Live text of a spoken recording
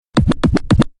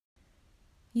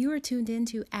You are tuned in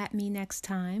to At Me Next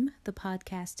Time, the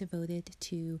podcast devoted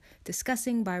to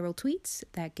discussing viral tweets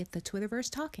that get the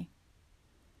Twitterverse talking.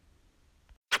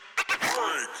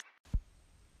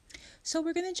 So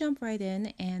we're going to jump right in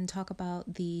and talk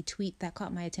about the tweet that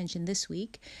caught my attention this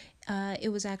week.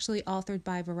 It was actually authored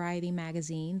by Variety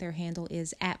magazine. Their handle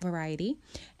is @Variety.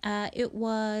 It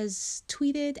was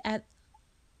tweeted at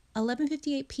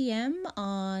 11:58 p.m.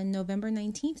 on November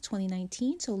 19th,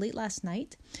 2019, so late last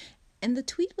night. And the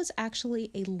tweet was actually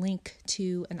a link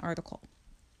to an article.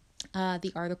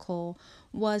 The article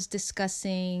was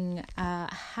discussing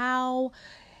how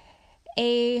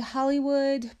a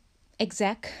Hollywood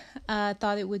exec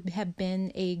thought it would have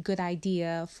been a good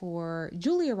idea for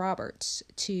Julia Roberts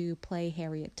to play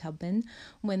Harriet Tubman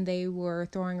when they were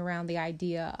throwing around the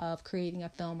idea of creating a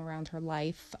film around her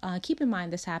life. Keep in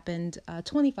mind this happened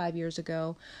 25 years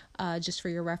ago, just for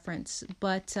your reference.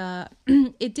 But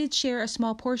it did share a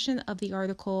small portion of the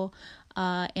article,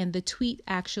 and the tweet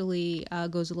actually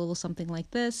goes a little something like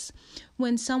this.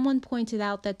 When someone pointed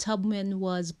out that Tubman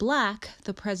was Black,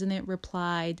 the president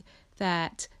replied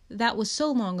that was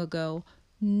so long ago,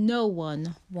 no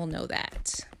one will know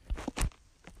that.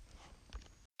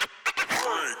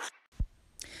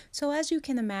 So as you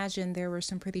can imagine, there were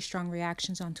some pretty strong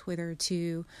reactions on Twitter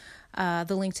to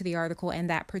the link to the article and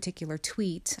that particular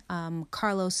tweet.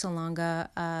 Carlos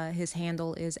Salonga, his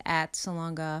handle is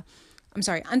 @Salonga,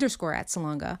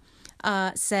 _@Salonga,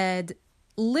 said,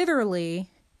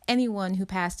 literally anyone who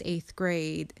passed 8th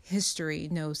grade history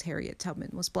knows Harriet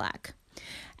Tubman was Black.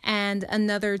 And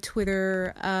another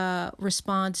Twitter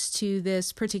response to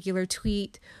this particular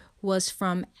tweet was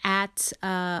from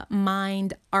 @MindArson,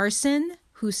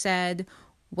 who said,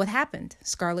 what happened?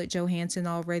 Scarlett Johansson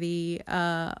already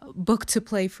booked to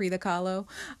play Frida Kahlo.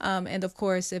 And of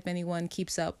course, if anyone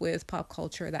keeps up with pop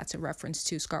culture, that's a reference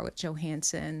to Scarlett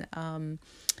Johansson,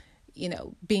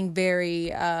 being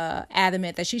very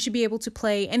adamant that she should be able to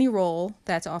play any role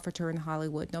that's offered to her in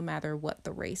Hollywood, no matter what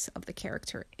the race of the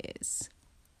character is.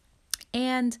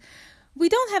 And we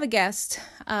don't have a guest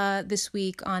this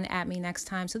week on At Me Next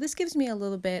Time, so this gives me a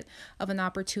little bit of an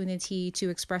opportunity to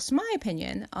express my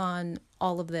opinion on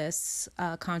all of this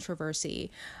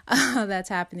controversy that's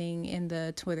happening in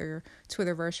the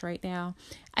Twitterverse right now.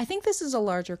 I think this is a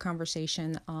larger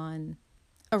conversation on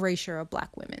erasure of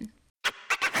Black women.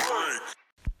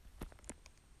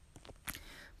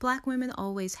 Black women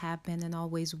always have been and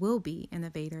always will be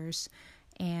innovators,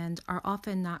 and are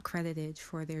often not credited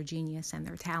for their genius and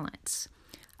their talents.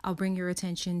 I'll bring your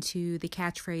attention to the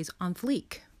catchphrase "on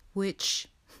fleek," which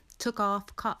took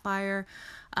off, caught fire.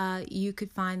 You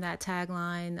could find that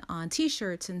tagline on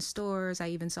t-shirts in stores. I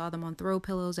even saw them on throw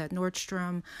pillows at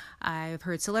Nordstrom. I've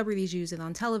heard celebrities use it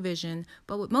on television.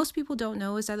 But what most people don't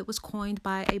know is that it was coined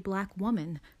by a Black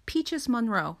woman, Peaches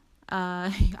Monroe.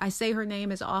 I say her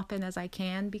name as often as I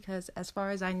can because as far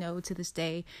as I know to this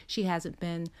day, she hasn't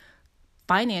been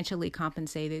financially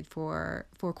compensated for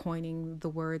coining the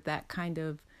word that kind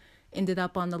of ended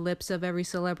up on the lips of every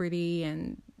celebrity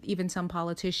and even some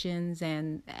politicians,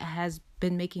 and has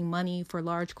been making money for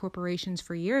large corporations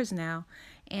for years now,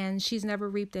 and she's never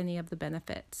reaped any of the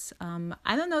benefits.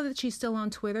 I don't know that she's still on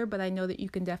Twitter, but I know that you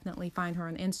can definitely find her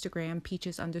on Instagram,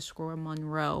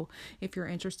 Peaches_Monroe, if you're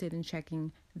interested in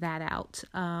checking that out.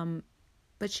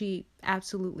 But she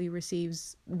absolutely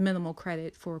receives minimal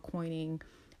credit for coining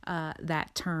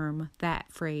that term,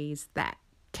 that phrase, that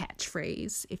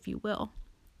catchphrase, if you will.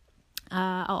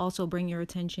 I'll also bring your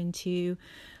attention to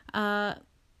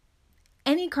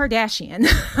any Kardashian,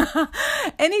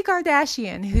 any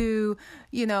Kardashian who,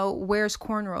 wears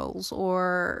cornrows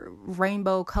or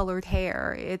rainbow colored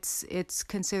hair. It's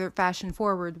considered fashion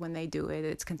forward when they do it.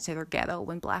 It's considered ghetto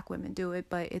when Black women do it,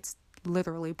 but it's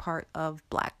literally part of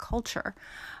Black culture.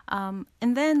 And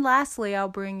then lastly, I'll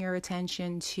bring your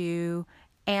attention to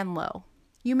Ann Lowe.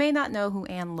 You may not know who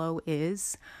Ann Lowe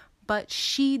is, but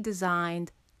she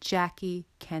designed Jackie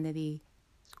Kennedy's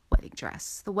wedding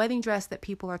dress. The wedding dress that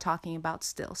people are talking about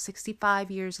still, 65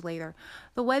 years later.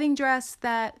 The wedding dress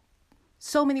that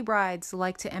so many brides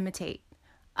like to imitate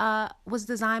was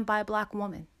designed by a Black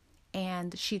woman.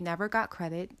 And she never got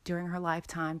credit during her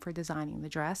lifetime for designing the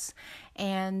dress.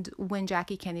 And when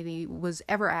Jackie Kennedy was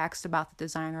ever asked about the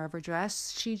designer of her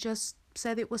dress, she just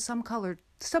said it was some colored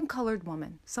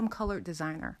woman, some colored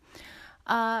designer.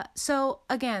 So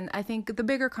again, I think the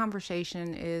bigger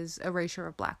conversation is erasure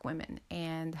of Black women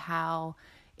and how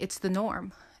it's the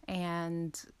norm,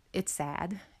 and it's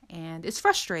sad and it's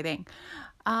frustrating.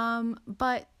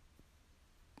 But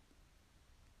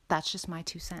that's just my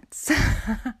 2 cents.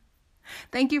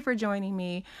 Thank you for joining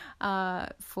me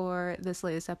for this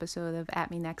latest episode of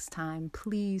At Me Next Time.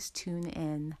 Please tune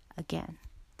in again.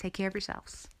 Take care of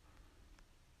yourselves.